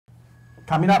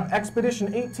Coming up,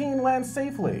 Expedition 18 lands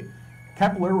safely.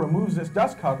 Kepler removes its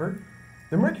dust cover.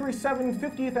 The Mercury 7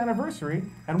 50th anniversary,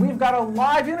 and we've got a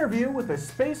live interview with the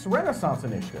Space Renaissance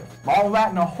Initiative. All that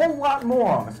and a whole lot more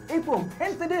on this April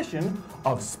 10th edition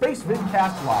of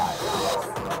Spacevidcast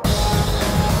Live.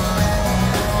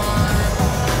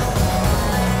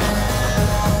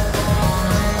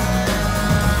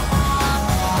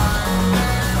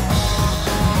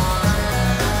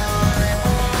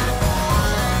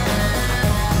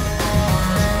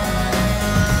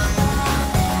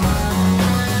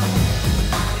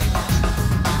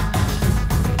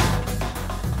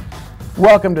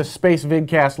 Welcome to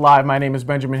Spacevidcast Live. My name is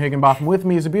Benjamin Higginbotham. With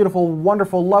me is a beautiful,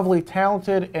 wonderful, lovely,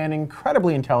 talented, and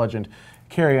incredibly intelligent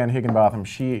Carrie Ann Higginbotham.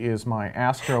 She is my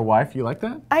astro wife. You like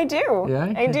that? I do.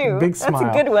 Yeah? I do. Big smile.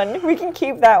 That's a good one. We can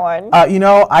keep that one. You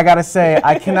know, I gotta say,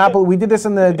 I cannot believe we did this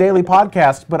in the daily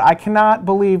podcast, but I cannot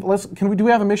believe. Do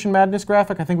we have a Mission Madness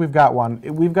graphic? I think we've got one.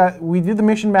 We did the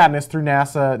Mission Madness through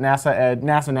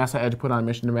NASA Edge put on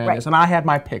Mission Madness, Right. and I had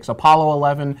my picks: Apollo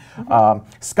 11,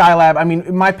 Skylab. I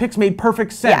mean, my picks made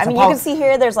perfect sense. Yeah, I mean, you can see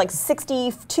here there's like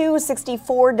 62,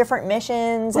 64 different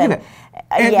missions. Look and at it.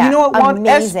 And yeah, you know what?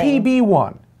 amazing. SPB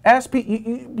won.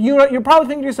 You're probably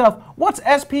thinking to yourself, what's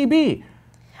SPB?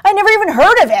 I never even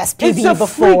heard of SPB It's a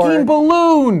before. freaking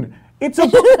balloon. This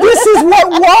is what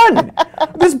won.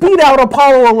 This beat out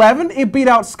Apollo 11. It beat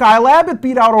out Skylab. It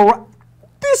beat out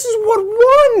This is what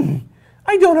won.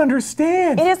 I don't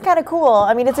understand. It is kind of cool.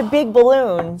 I mean, it's a big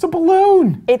balloon. It's a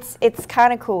balloon. It's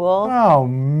kind of cool. Oh,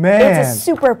 man. It's a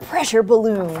super pressure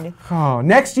balloon. Oh,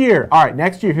 next year. All right,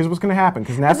 next year. Here's what's going to happen.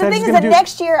 Because NASA The thing is that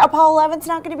next year, Apollo 11's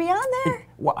not going to be on there.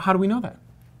 How do we know that?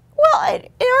 Well,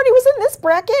 it already was in this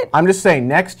bracket. I'm just saying,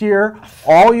 next year,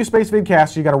 all you Space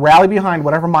Vidcasts, you got to rally behind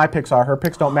whatever my picks are. Her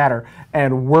picks don't matter.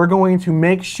 And we're going to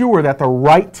make sure that the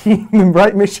right team, the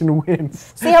right mission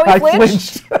wins. See how he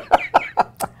flinched?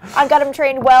 I've got him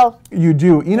trained well. You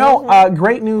do. You know,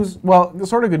 great news, well,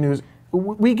 sort of good news.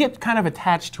 We get kind of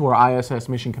attached to our ISS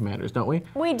mission commanders, don't we?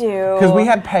 We do. Because we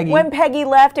had Peggy. When Peggy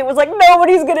left, it was like,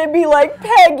 nobody's going to be like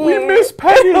Peggy. We miss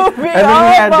Peggy. It'll be And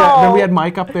awful. then we had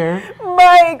Mike up there.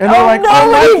 Mike. And they're like,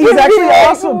 oh, Mike, he's actually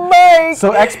awesome. Mike.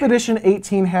 So Expedition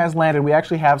 18 has landed. We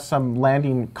actually have some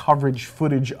landing coverage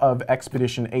footage of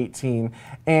Expedition 18,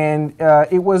 and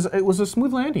it was a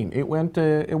smooth landing. It went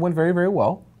very, very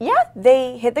well. Yeah,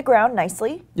 they hit the ground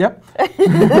nicely. Yep.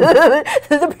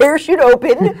 The parachute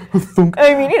opened.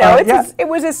 I mean, you know, it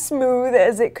was as smooth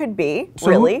as it could be, So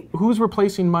really. Who's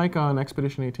replacing Mike on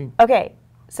Expedition 18? Okay,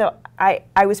 so I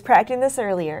was practicing this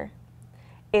earlier.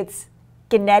 It's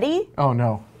Gennady Oh,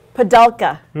 no.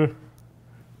 Padalka.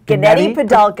 Gennady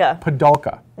Padalka.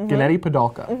 Padalka. Gennady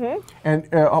Padalka. And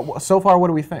so far, what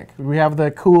do we think? We have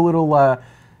the cool little...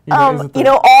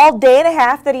 all day and a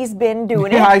half that he's been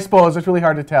doing yeah, it. I suppose. It's really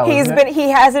hard to tell, isn't it? He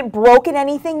hasn't broken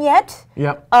anything yet.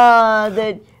 Yep.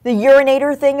 The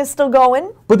urinator thing is still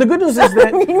going. But the good news is that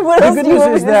I mean, what else do you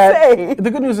want me to say?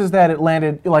 the good news is that it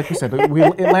landed, like we said, it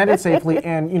landed safely.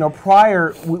 And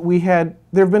prior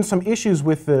there have been some issues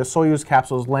with the Soyuz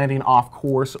capsules landing off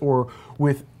course or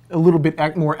with a little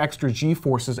bit more extra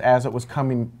G-forces as it was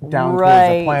coming down towards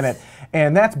the planet.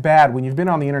 And that's bad when you've been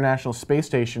on the International Space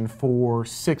Station for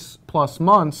 6+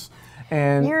 months.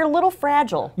 And you're a little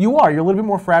fragile. You are. You're a little bit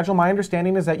more fragile. My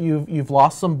understanding is that you've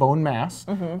lost some bone mass.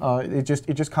 It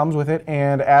just comes with it,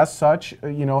 and as such,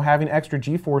 having extra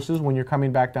G-forces when you're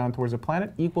coming back down towards the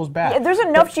planet equals bad. Yeah, there's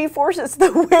enough G-forces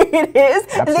the way it is.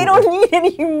 Absolutely. They don't need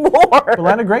any more. But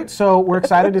landed great. So we're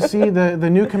excited to see the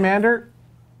new commander,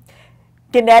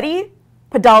 Gennady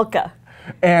Padalka.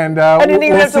 And I didn't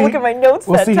even have to look at my notes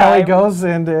We'll that see time. how he goes,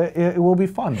 and it will be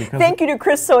fun. Because Thank you to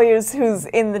Chris Sawyers, who's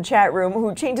in the chat room,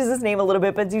 who changes his name a little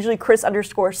bit, but it's usually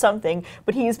Chris_something.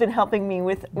 But he's been helping me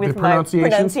with my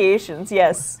pronunciations.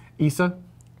 Yes. Isa?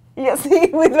 Yes,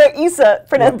 with my ISA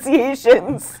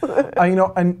pronunciations.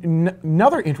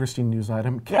 Another interesting news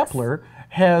item, Kepler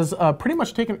has pretty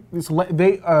much taken this.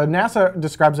 NASA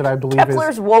describes it, I believe,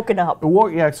 Kepler's woken up. Well,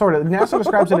 yeah, sort of. NASA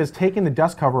describes it as taking the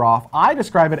dust cover off. I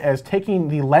describe it as taking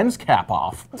the lens cap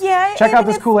off. Yeah. Check out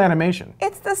this cool animation.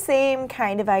 It's the same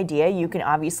kind of idea. You can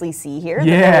obviously see here.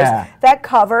 Yeah. That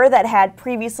cover that had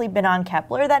previously been on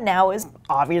Kepler that now is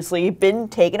obviously been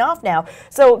taken off now.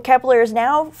 So Kepler is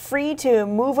now free to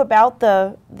move about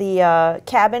the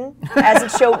cabin as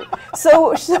it so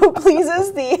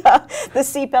pleases. The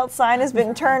seatbelt sign has been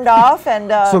turned off,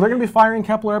 and so they're going to be firing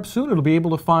Kepler up soon. It'll be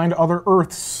able to find other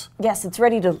Earths. Yes, it's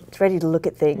ready to look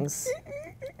at things.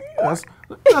 That's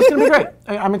going to be great.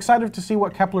 I'm excited to see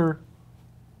what Kepler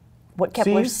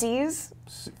sees.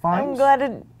 finds.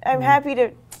 I'm happy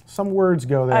to some words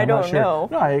go there. I I'm not don't sure. know.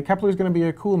 No, Kepler's going to be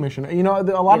a cool mission. You know, a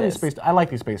lot of these is. space. I like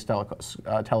these space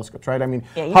telescopes, right? I mean,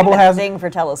 Yeah, you Hubble have a has. thing for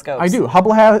telescopes. I do.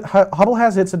 Hubble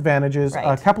has its advantages.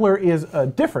 Right. Kepler is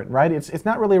different, right? It's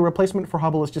not really a replacement for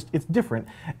Hubble. It's different.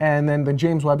 And then the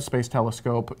James Webb Space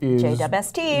Telescope is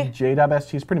JWST.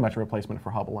 JWST is pretty much a replacement for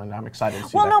Hubble, and I'm excited to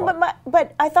see Well, that. no,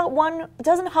 but I thought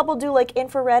doesn't Hubble do like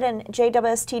infrared and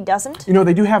JWST doesn't? You know,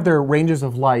 they do have their ranges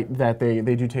of light that they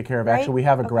do take care of. Right? Actually, we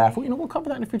have a graph. Okay. You know, we'll cover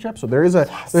that in a future episode. There's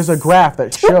a graph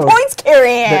that 2 shows points, Carrie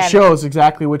Ann. that shows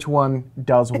exactly which one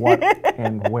does what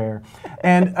and where.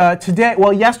 And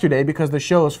yesterday, because the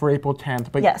show is for April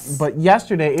 10th, but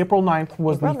yesterday, April 9th,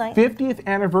 was April the 9th. 50th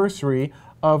anniversary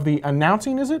of the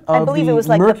announcing, is it? Of I believe the it was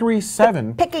like Mercury 7.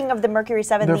 The picking of the Mercury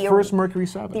 7. The first Mercury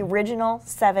 7. The original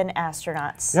 7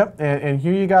 astronauts. Yep, and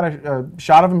here you got a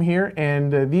shot of them here,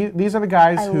 and these are the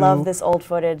guys who... I love this old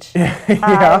footage. Yeah.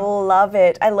 I love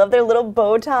it. I love their little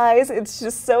bow ties. It's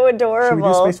just so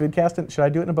adorable. Should we do Spacevidcast? Should I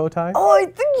do it in a bow tie? Oh, I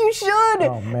think you should.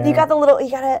 Oh, man. You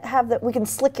gotta have we can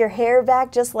slick your hair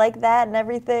back just like that and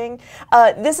everything.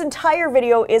 This entire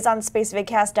video is on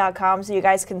spacevidcast.com, so you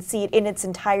guys can see it in its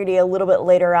entirety a little bit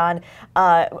later on.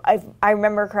 I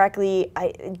remember correctly,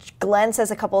 Glenn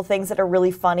says a couple of things that are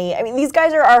really funny. I mean, these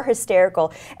guys are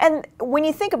hysterical. And when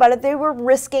you think about it, they were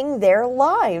risking their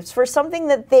lives for something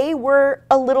that they were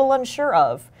a little unsure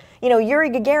of. You know, Yuri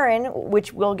Gagarin,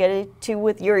 which we'll get to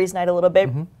with Yuri's Night a little bit,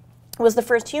 was the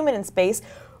first human in space.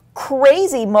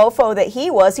 Crazy mofo that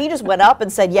he was. He just went up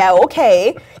and said, yeah,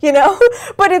 okay, you know?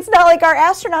 But it's not like our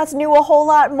astronauts knew a whole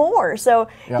lot more. So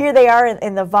here they are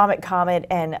in the Vomit Comet,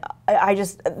 and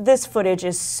this footage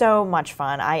is so much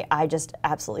fun. I just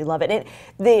absolutely love it.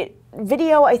 The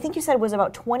video, I think you said, was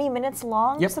about 20 minutes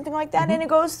long, something like that, and it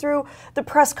goes through the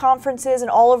press conferences and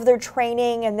all of their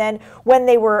training, and then when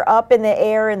they were up in the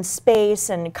air in space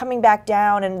and coming back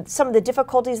down, and some of the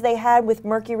difficulties they had with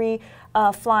Mercury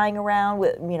flying around,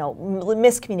 with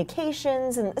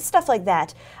miscommunications and stuff like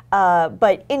that.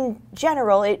 But in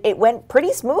general, it went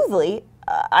pretty smoothly.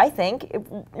 I think,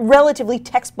 relatively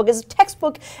textbook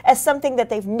as something that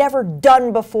they've never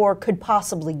done before could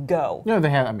possibly go. No, they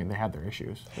had their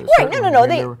issues. Right,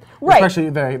 no. Especially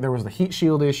there was the heat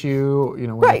shield issue, you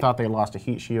know, when they thought they lost a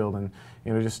heat shield, and,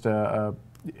 you know, just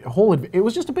it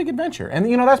was just a big adventure. And,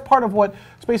 you know, that's part of what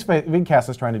Spacevidcast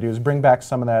is trying to do, is bring back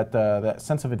some of that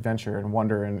sense of adventure and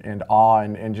wonder and awe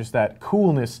and just that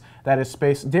coolness that is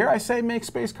space. Dare I say, make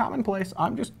space commonplace?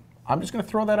 I'm just going to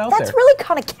throw that out there. That's really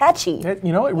kind of catchy. It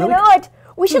really. You know what?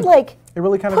 We should it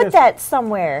really kind of put that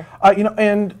somewhere. You know,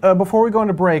 and before we go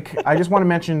into break, I just want to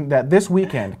mention that this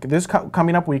weekend,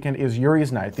 coming up weekend, is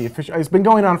Yuri's Night. It's been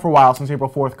going on for a while, since April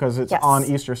 4th, because it's on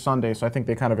Easter Sunday, so I think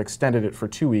they kind of extended it for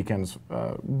 2 weekends.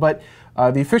 But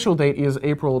the official date is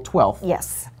April 12th.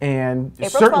 Yes. And April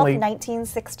certainly, 12th,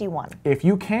 1961. if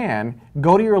you can,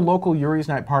 go to your local Yuri's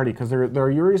Night party, because there are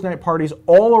Yuri's Night parties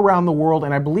all around the world,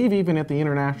 and I believe even at the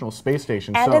International Space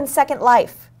Station. And in Second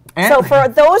Life. And so for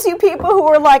those you people who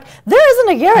are like, there isn't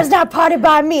a Yuri's Night party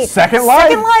by me. Second Life.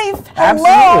 Second Life. Hello.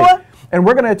 Absolutely. And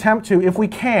we're going to attempt to, if we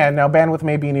can, now bandwidth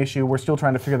may be an issue, we're still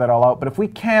trying to figure that all out, but if we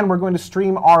can, we're going to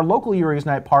stream our local Yuri's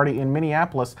Night party in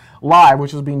Minneapolis live,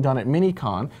 which is being done at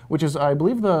MiniCon, which is, I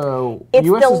believe, it's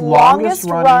U.S.'s the longest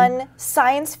run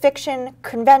science fiction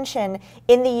convention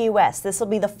in the U.S. This will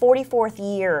be the 44th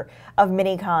year of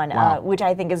MiniCon, which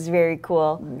I think is very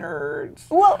cool. Nerds.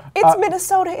 Well, it's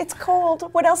Minnesota. It's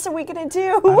cold. What else are we going to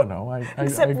do? I don't know.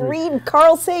 Except read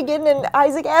Carl Sagan and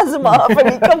Isaac Asimov. I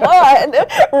mean, come on.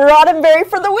 Roddenberry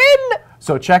for the win.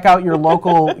 So check out your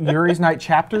local Yuri's Night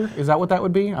chapter. Is that what that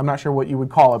would be? I'm not sure what you would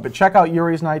call it, but check out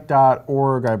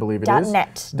yurisnight.org, I believe it is.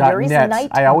 .net. .net.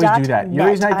 I always do that.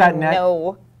 Yurisnight.net.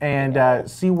 No. And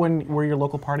see where your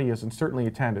local party is, and certainly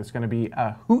attend. It's going to be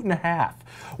a hoot and a half.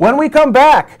 When we come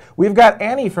back, we've got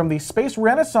Annie from the Space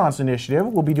Renaissance Initiative.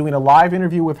 We'll be doing a live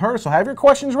interview with her, so have your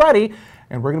questions ready,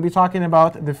 and we're going to be talking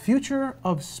about the future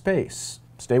of space.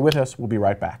 Stay with us. We'll be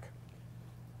right back.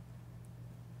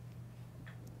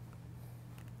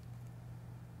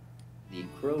 The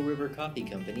Crow River Coffee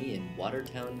Company in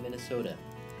Watertown, Minnesota.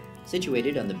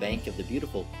 Situated on the bank of the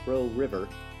beautiful Crow River,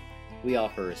 we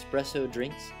offer espresso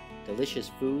drinks,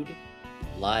 delicious food,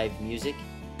 live music,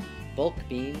 bulk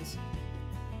beans,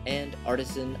 and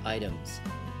artisan items.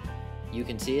 You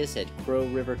can see us at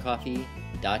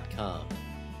crowrivercoffee.com.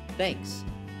 Thanks.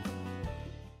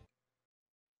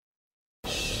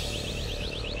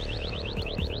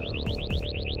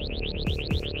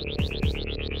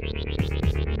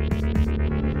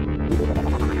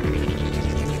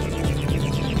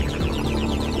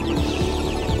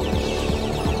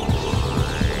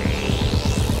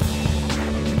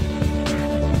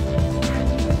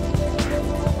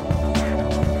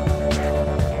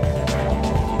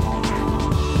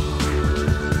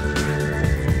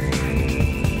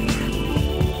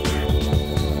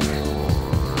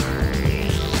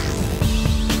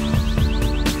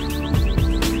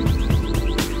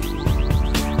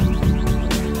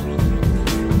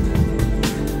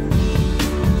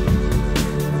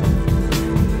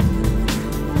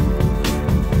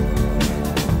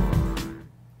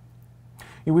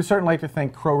 We would certainly like to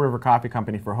thank Crow River Coffee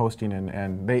Company for hosting,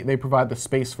 and they provide the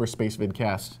space for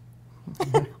Spacevidcast.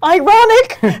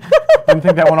 Ironic. Didn't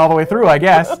think that one all the way through, I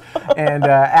guess. And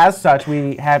as such,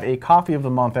 we have a coffee of the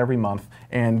month every month.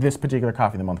 And this particular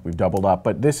coffee of the month, we've doubled up.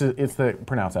 But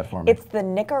pronounce that for me. It's the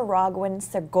Nicaraguan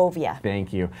Segovia.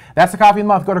 Thank you. That's the coffee of the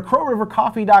month. Go to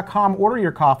crowrivercoffee.com, order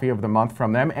your coffee of the month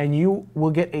from them, and you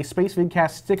will get a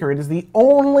Spacevidcast sticker. It is the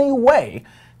only way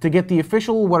to get the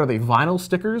official, what are they, vinyl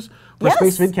stickers for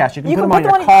Spacevidcast. You can put them on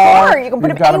your car. You can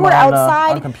put them anywhere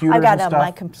outside. On computers I got and on stuff.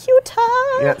 my computer.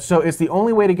 Yeah, so it's the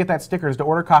only way to get that sticker is to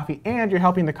order coffee, and you're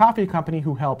helping the coffee company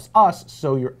who helps us,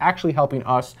 so you're actually helping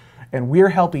us, and we're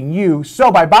helping you.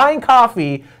 So by buying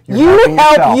coffee, you're helping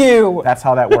yourself. You. That's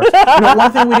how that works.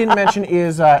 One thing we didn't mention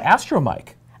is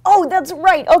Astromike. Oh, that's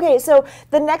right. Okay, so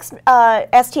the next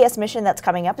STS mission that's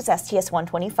coming up is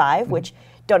STS-125, which,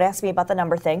 don't ask me about the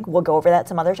number thing. We'll go over that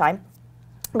some other time.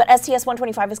 But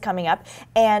STS-125 is coming up,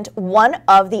 and one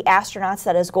of the astronauts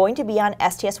that is going to be on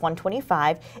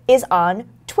STS-125 is on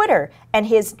Twitter, and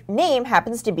his name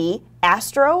happens to be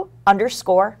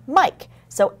Astro_Mike.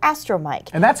 So Astromike.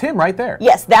 And that's him right there.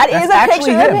 Yes, that's a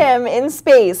picture of him in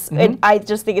space. And I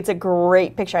just think it's a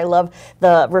great picture. I love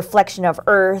the reflection of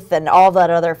Earth and all that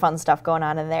other fun stuff going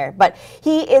on in there. But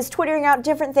he is twittering out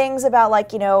different things about,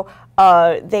 like,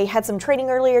 they had some training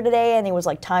earlier today, and it was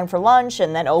like time for lunch,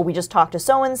 and then, we just talked to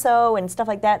so-and-so and stuff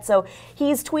like that. So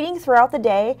he's tweeting throughout the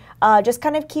day, just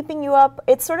kind of keeping you up.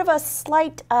 It's sort of a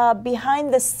slight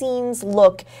behind-the-scenes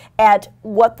look at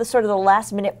what the sort of the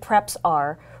last-minute preps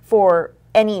are for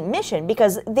any mission,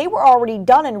 because they were already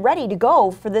done and ready to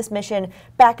go for this mission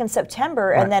back in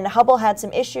September, and then Hubble had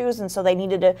some issues, and so they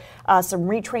needed some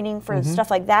retraining for stuff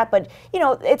like that. But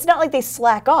it's not like they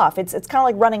slack off. It's kind of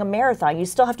like running a marathon. You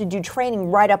still have to do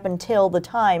training right up until the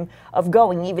time of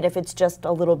going, even if it's just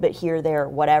a little bit here, there,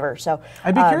 whatever. So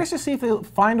I'd be curious to see if they'll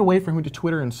find a way for him to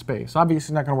Twitter in space. Obviously,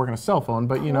 it's not going to work on a cell phone,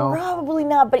 but probably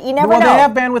not. But you never know. Well, they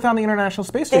have bandwidth on the International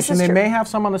Space Station. They may have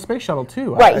some on the space shuttle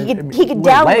too. Right, he could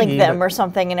downlink them or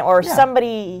something, or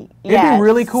somebody. It'd be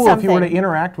really cool if you were to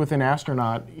interact with an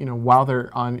astronaut, while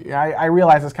they're on. I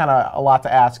realize it's kind of a lot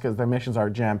to ask because their missions are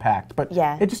jam packed, but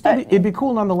it'd be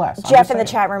cool nonetheless. Jeff in the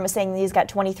chat room is saying he's got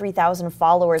 23,000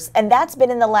 followers, and that's been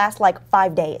in the last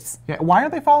 5 days. Yeah, why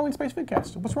aren't they following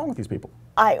Spacevidcast? What's wrong with these people?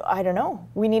 I don't know.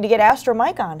 We need to get Astro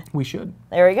Mike on. We should.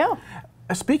 There we go.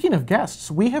 Speaking of guests,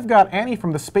 we have got Annie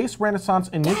from the Space Renaissance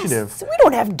Initiative. Guests? We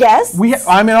don't have guests.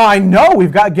 I know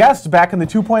we've got guests back in the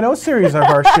 2.0 series of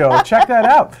our show. Check that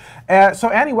out. So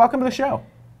Annie, welcome to the show.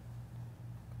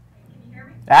 Can you hear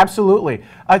me? Absolutely.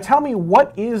 Tell me,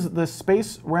 what is the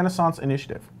Space Renaissance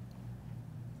Initiative?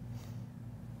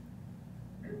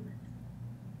 Movement.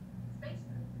 Space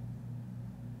movement.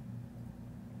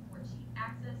 For cheap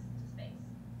access to space.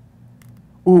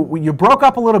 Ooh, you broke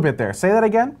up a little bit there. Say that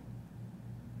again.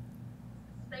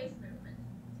 Space movement.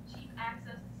 Cheap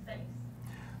access to space.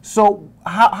 So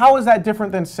how is that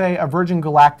different than, say, a Virgin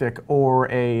Galactic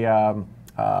or an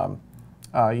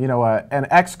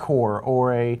X-Core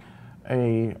or any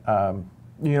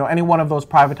one of those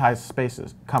privatized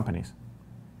spaces companies?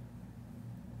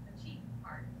 The cheap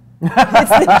part. It's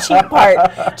the cheap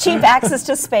part. Cheap access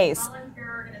to space. Volunteer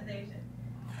organization.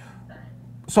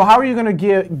 So how are you going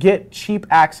to get cheap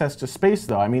access to space,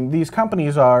 though? I mean, these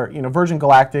companies are, Virgin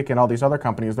Galactic and all these other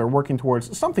companies, they're working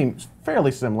towards something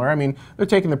fairly similar. I mean, they're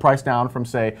taking the price down from,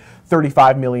 say,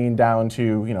 $35 million down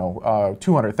to,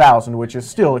 $200,000, which is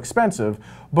still expensive.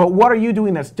 But what are you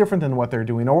doing that's different than what they're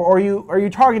doing? Or are you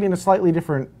targeting a slightly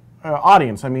different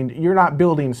audience? I mean, you're not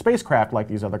building spacecraft like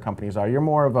these other companies are. You're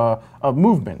more of a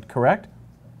movement, correct?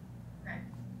 Correct.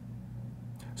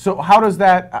 So how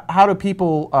do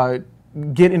people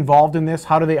get involved in this?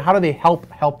 How do they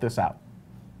help this out?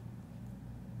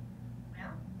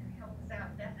 Well, you can help us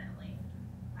out definitely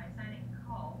by signing a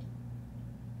call.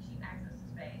 Cheap access to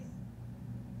space.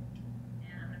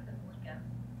 And I'm going to put the link up.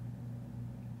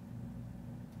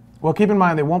 Well, keep in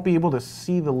mind they won't be able to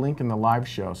see the link in the live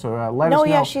show. So let us know. No,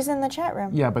 yeah, she's in the chat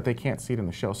room. Yeah, but they can't see it in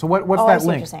the show. So what's I that see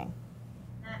what link? you're saying.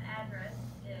 That address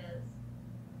is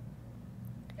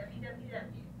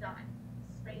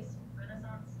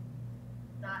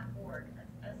www.spacerenaissance.org.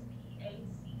 That's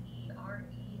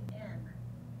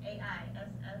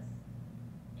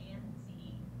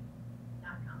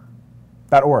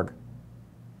SPACERENAISSANCE.com. .org.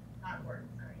 .org,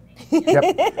 sorry. Thank you.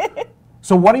 Yep.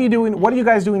 So what are you doing? What are you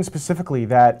guys doing specifically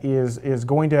that is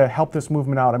going to help this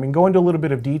movement out? I mean, go into a little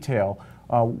bit of detail.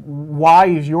 Why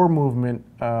is your movement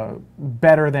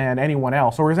better than anyone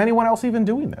else, or is anyone else even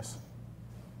doing this?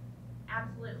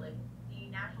 Absolutely. The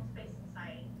National Space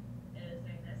Society is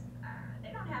doing this.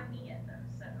 They don't have me yet, though,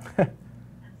 so that's too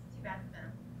bad for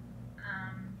them.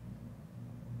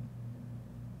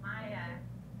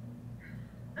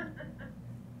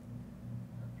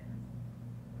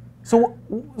 So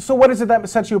what is it that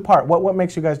sets you apart? What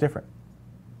makes you guys different?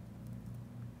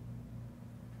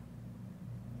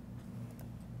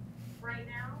 Right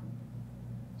now,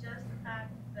 just the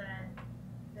fact that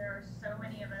there are so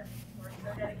many of us who are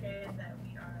so dedicated that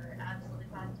we are absolutely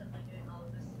positively doing all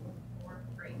of this for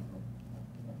free.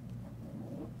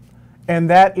 And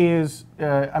that is,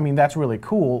 I mean, that's really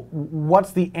cool.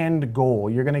 What's the end goal?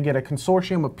 You're going to get a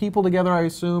consortium of people together, I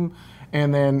assume,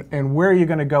 and where are you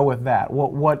going to go with that?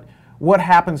 What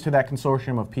happens to that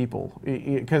consortium of people?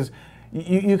 Because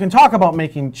you can talk about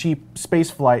making cheap space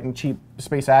flight and cheap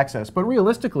space access, but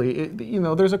realistically,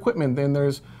 there's equipment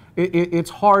and it's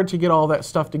hard to get all that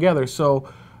stuff together. So,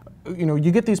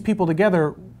 you get these people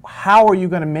together. How are you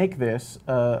going to make this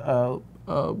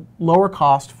lower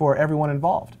cost for everyone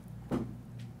involved?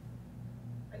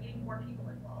 By getting more people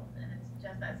involved, and it's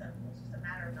just that simple. It's just a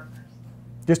matter of numbers.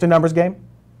 Just a numbers game?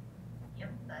 Yep,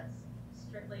 that's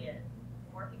strictly it.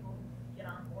 The more people get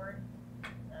on board,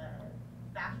 the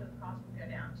faster the cost will go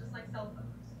down, just like cell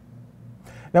phones.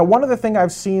 Now, one of the things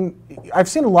I've seen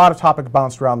a lot of topics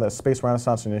bounced around the Space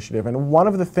Renaissance Initiative, and one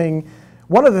of the things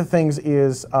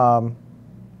is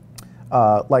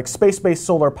like space-based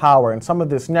solar power and some of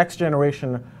this next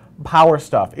generation power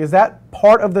stuff. Is that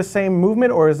part of the same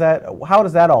movement, or how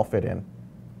does that all fit in?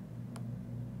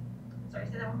 Sorry,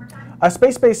 say that one more time.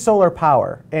 Space-based solar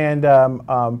power and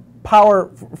power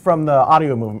from the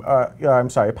audio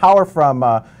movement. Power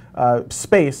from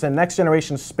space and next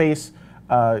generation space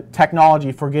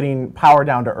technology for getting power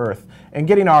down to Earth and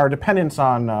getting our dependence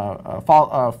on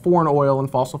foreign oil and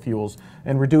fossil fuels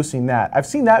and reducing that. I've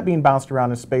seen that being bounced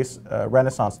around in Space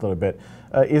Renaissance a little bit.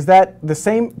 Is that the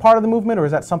same part of the movement, or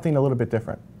is that something a little bit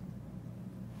different?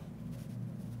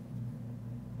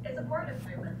 It's a part of the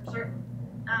movement, for certain.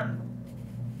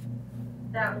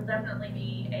 That will definitely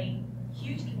be a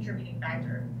huge contributing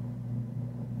factor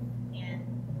in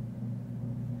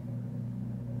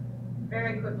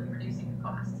very quickly reducing the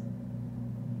cost.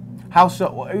 How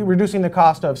so? Reducing the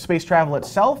cost of space travel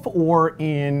itself, or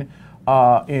in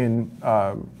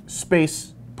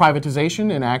space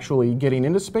privatization and actually getting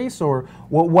into space, or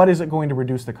what is it going to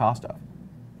reduce the cost of?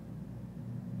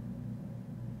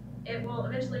 It will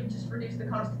eventually just reduce the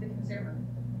cost to the consumer.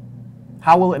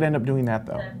 How will it end up doing that,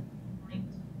 though?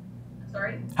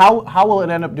 Sorry? How will it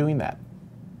end up doing that?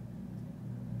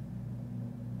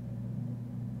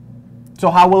 So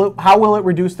how will it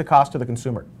reduce the cost to the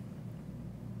consumer?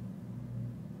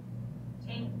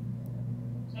 Chain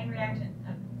reaction.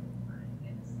 Oh, my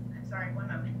goodness. I'm sorry, one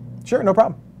moment. Sure, no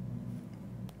problem.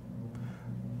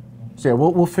 So yeah,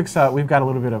 we'll fix. We've got a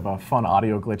little bit of a fun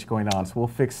audio glitch going on, so we'll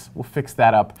fix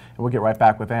that up, and we'll get right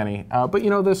back with Annie. But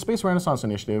the Space Renaissance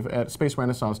Initiative at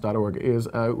spacerenaissance.org is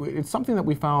it's something that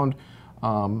we found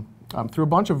through a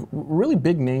bunch of really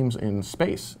big names in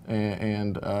space,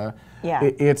 and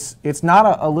it's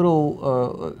not a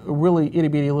little really itty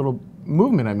bitty little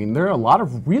movement. I mean, there are a lot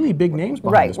of really big names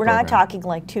behind this program. We're not talking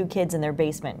like two kids in their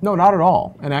basement. No, not at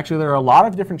all. And actually, there are a lot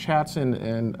of different chats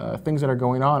and things that are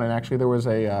going on. And actually, there was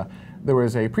a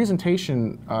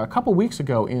presentation a couple weeks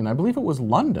ago in, I believe it was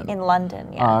London. In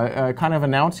London, yeah. Kind of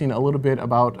announcing a little bit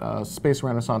about Space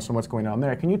Renaissance and what's going on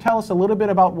there. Can you tell us a little bit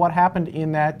about what happened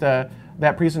in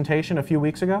that presentation a few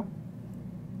weeks ago?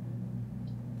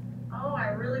 Oh, I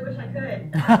really wish I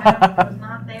could. I was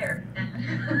not there.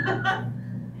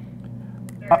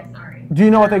 Very sorry. Do you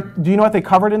know what they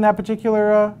covered in that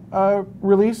particular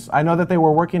release? I know that they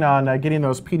were working on getting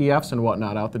those PDFs and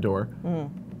whatnot out the door. Mm.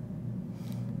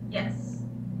 Yes.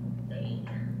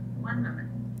 One moment.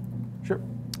 Sure.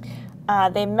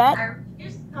 They met. I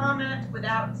refuse to comment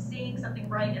without seeing something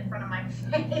right in front of my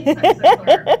face. I'm so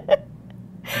sorry.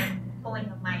 I'm pulling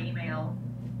up my email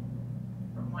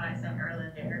from what I sent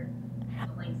earlier.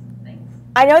 The links and things.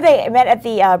 I know they met at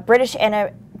the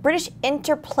British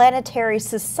Interplanetary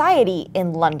Society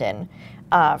in London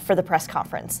for the press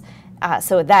conference.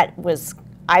 So that was,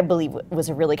 I believe, was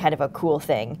a really kind of a cool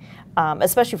thing,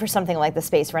 especially for something like the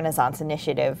Space Renaissance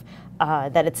Initiative,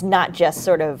 that it's not just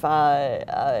sort of,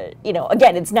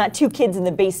 again, it's not two kids in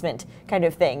the basement kind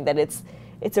of thing, that it's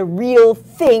a real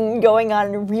thing going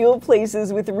on in real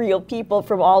places with real people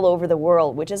from all over the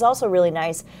world, which is also really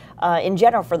nice in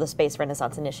general for the Space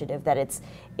Renaissance Initiative, that it's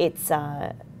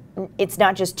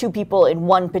not just two people in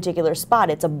one particular spot.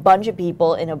 It's a bunch of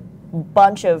people in a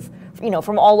bunch of,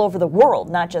 from all over the world,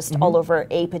 not just all over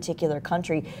a particular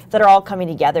country, that are all coming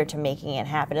together to making it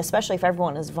happen, especially if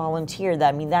everyone is volunteered.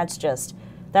 I mean, that's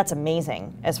That's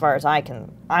amazing, as far as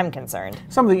I'm concerned.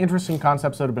 Some of the interesting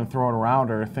concepts that have been thrown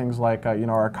around are things like,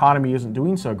 our economy isn't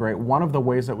doing so great. One of the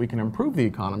ways that we can improve the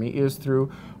economy is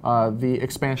through the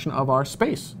expansion of our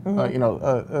space.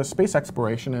 Space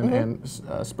exploration and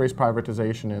space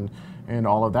privatization and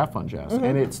all of that fun jazz.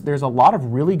 And there's a lot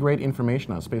of really great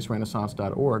information on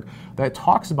spacerenaissance.org that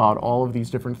talks about all of these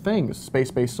different things: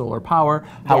 space-based solar power,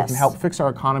 how we can help fix our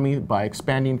economy by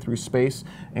expanding through space,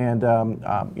 and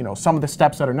some of the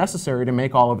steps that are necessary to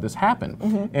make all of this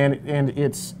happen. And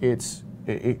it's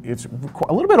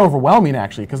a little bit overwhelming,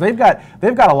 actually, because they've got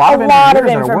a lot of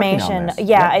information.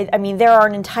 Yeah, I mean, there are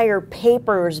entire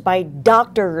papers by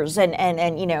doctors and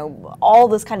all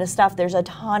this kind of stuff. There's a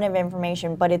ton of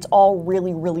information, but it's all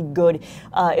really, really good.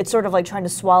 It's sort of like trying to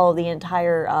swallow the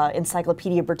entire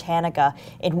Encyclopedia Britannica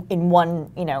in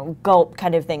one gulp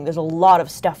kind of thing. There's a lot of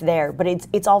stuff there, but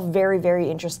it's all very, very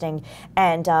interesting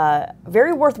and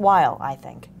very worthwhile, I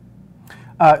think.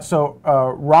 So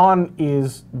Ron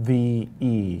is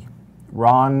VE.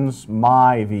 Ron's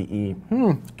my VE.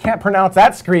 Can't pronounce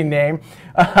that screen name.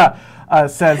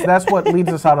 Says that's what leads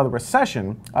us out of the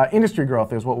recession. Industry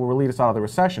growth is what will lead us out of the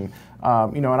recession.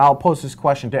 And I'll pose this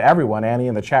question to everyone, Annie,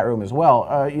 in the chat room as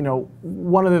well.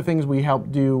 One of the things we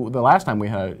helped do the last time we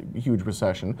had a huge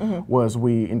recession was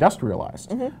we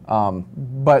industrialized.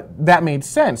 But that made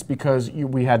sense because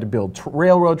we had to build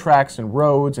railroad tracks and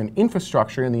roads and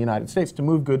infrastructure in the United States to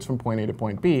move goods from point A to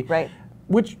point B. Right.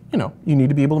 Which, you need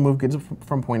to be able to move goods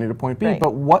from point A to point B. Right.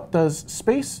 But what does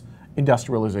space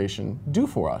industrialization do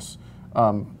for us?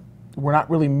 We're not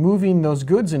really moving those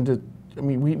goods into,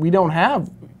 we don't have,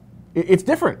 it's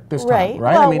different this time,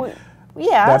 right? Well,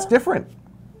 yeah. That's different.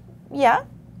 Yeah.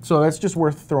 So that's just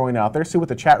worth throwing out there. See what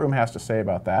the chat room has to say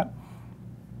about that.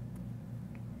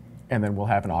 And then we'll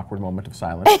have an awkward moment of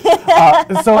silence.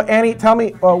 So Annie, tell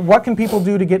me, what can people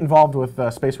do to get involved with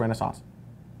Space Renaissance?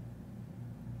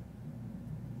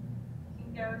 You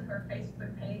can go to our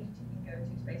Facebook page. You can go to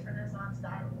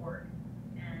spacerenaissance.org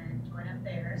and join up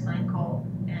there, sign call,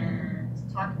 and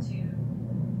talk to,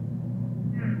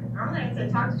 normally I'd say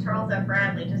talk to Charles F.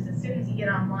 Bradley just as soon as you get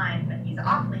online, but he's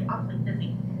awfully, awfully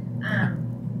busy.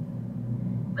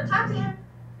 But talk to him.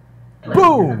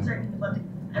 Boom! I'm certain he'd love to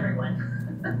everyone.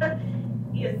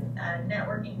 He is a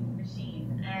networking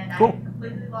machine, and cool. I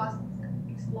completely lost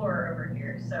Explorer over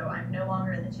here, so I'm no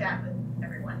longer in the chat with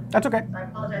everyone. That's okay. So I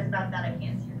apologize about that. I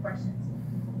can't see your questions.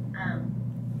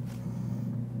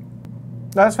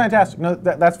 No, that's fantastic. No,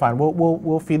 that's fine.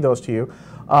 We'll feed those to you.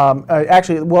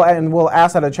 Actually, we'll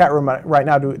ask that in the chat room right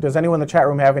now. Does anyone in the chat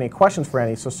room have any questions for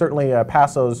Annie? So certainly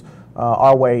pass those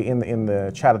our way in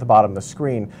the chat at the bottom of the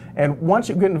screen. And once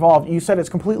you get involved, you said it's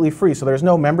completely free, so there's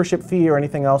no membership fee or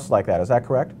anything else like that. Is that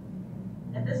correct?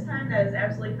 At this time, that is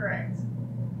absolutely correct.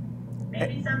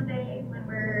 Maybe someday, when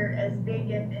we're as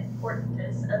big and important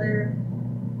as other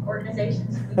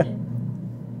organizations, we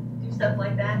can do stuff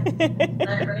like that.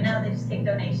 But right now, they just take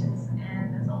donations,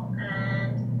 and that's all.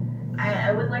 And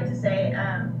I would like to say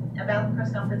about the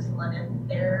press conference in London,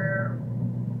 there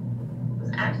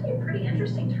was actually a pretty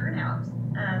interesting turnout.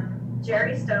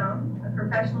 Jerry Stone, a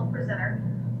professional presenter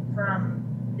from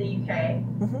the UK,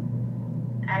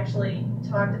 actually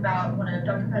talked about one of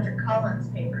Dr. Patrick Collins'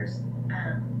 papers,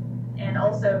 and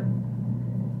also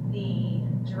the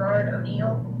Gerard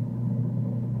O'Neill.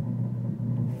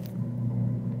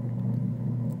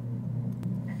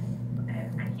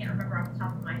 I can't remember off the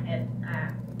top of my head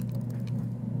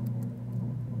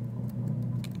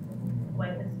what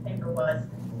his paper was,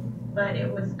 but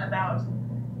it was about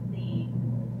the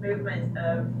movement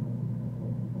of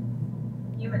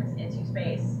humans into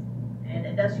space and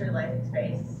industrializing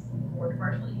space for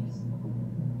commercial use.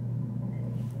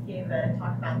 He gave a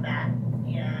talk about that,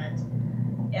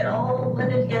 and it all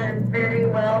blended together very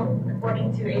well,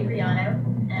 according to Adriano,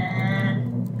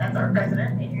 and that's our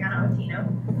president, Adriano Ottino.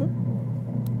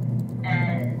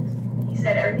 And he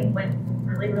said everything went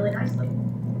really, really nicely.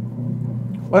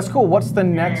 Well, that's cool. What's the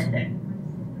next?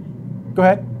 Go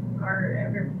ahead.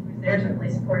 Who's there certainly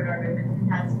supported our movement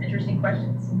and had some interesting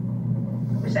questions.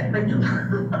 I wish I'd heard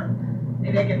them.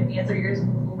 Maybe I could answer yours a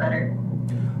little better.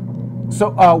 So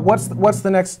what's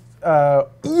the next?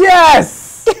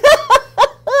 Yes!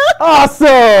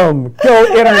 Awesome! Go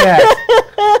internet.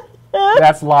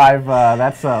 That's live.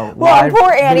 That's live. Well,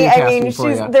 poor Annie. I mean,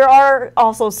 videocasting there are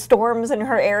also storms in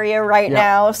her area right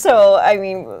now. So I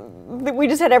mean, we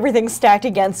just had everything stacked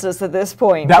against us at this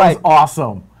point. That was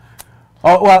awesome.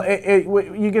 Oh well,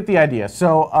 you get the idea.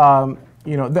 So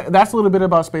that's a little bit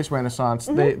about Space Renaissance.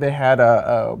 They had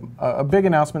a big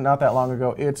announcement not that long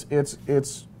ago.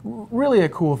 It's really a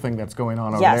cool thing that's going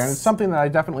on over Yes. there, and it's something that I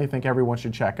definitely think everyone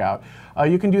should check out.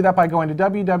 You can do that by going to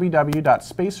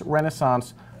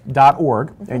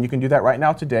www.spacerenaissance.org, and you can do that right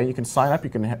now today. You can sign up, you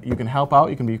can help out,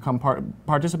 you can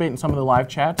participate in some of the live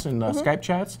chats and Skype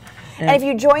chats. And if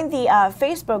you join the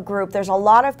Facebook group, there's a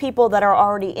lot of people that are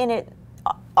already in it,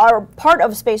 are part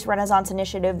of Space Renaissance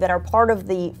Initiative, that are part of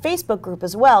the Facebook group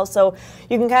as well. So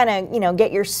you can kind of,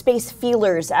 get your space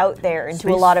feelers out there into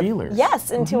Space a lot feelers.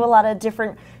 of into a lot of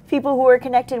different people who are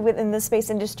connected within the space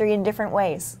industry in different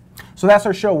ways. So that's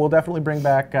our show. We'll definitely bring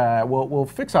back, we'll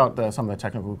fix out some of the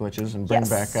technical glitches and bring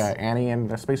Yes. back Annie and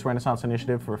the Space Renaissance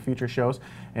Initiative for future shows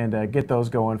and get those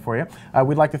going for you.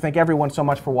 We'd like to thank everyone so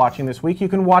much for watching this week. You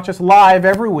can watch us live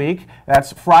every week.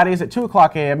 That's Fridays at 2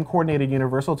 o'clock a.m. Coordinated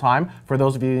Universal Time. For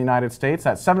those of you in the United States,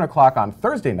 that's 7 o'clock on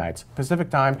Thursday nights Pacific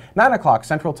Time, 9 o'clock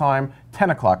Central Time,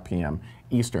 10 o'clock p.m.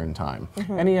 Eastern Time.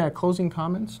 Any closing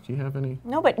comments? Do you have any?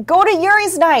 No, but go to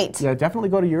Yuri's Night. Yeah, definitely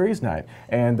go to Yuri's Night.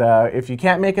 And if you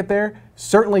can't make it there,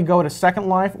 certainly go to Second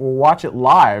Life or watch it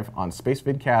live on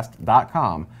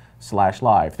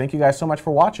spacevidcast.com/live. Thank you guys so much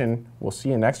for watching. We'll see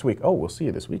you next week. Oh, we'll see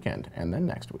you this weekend and then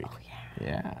next week. Oh,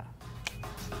 yeah. Yeah.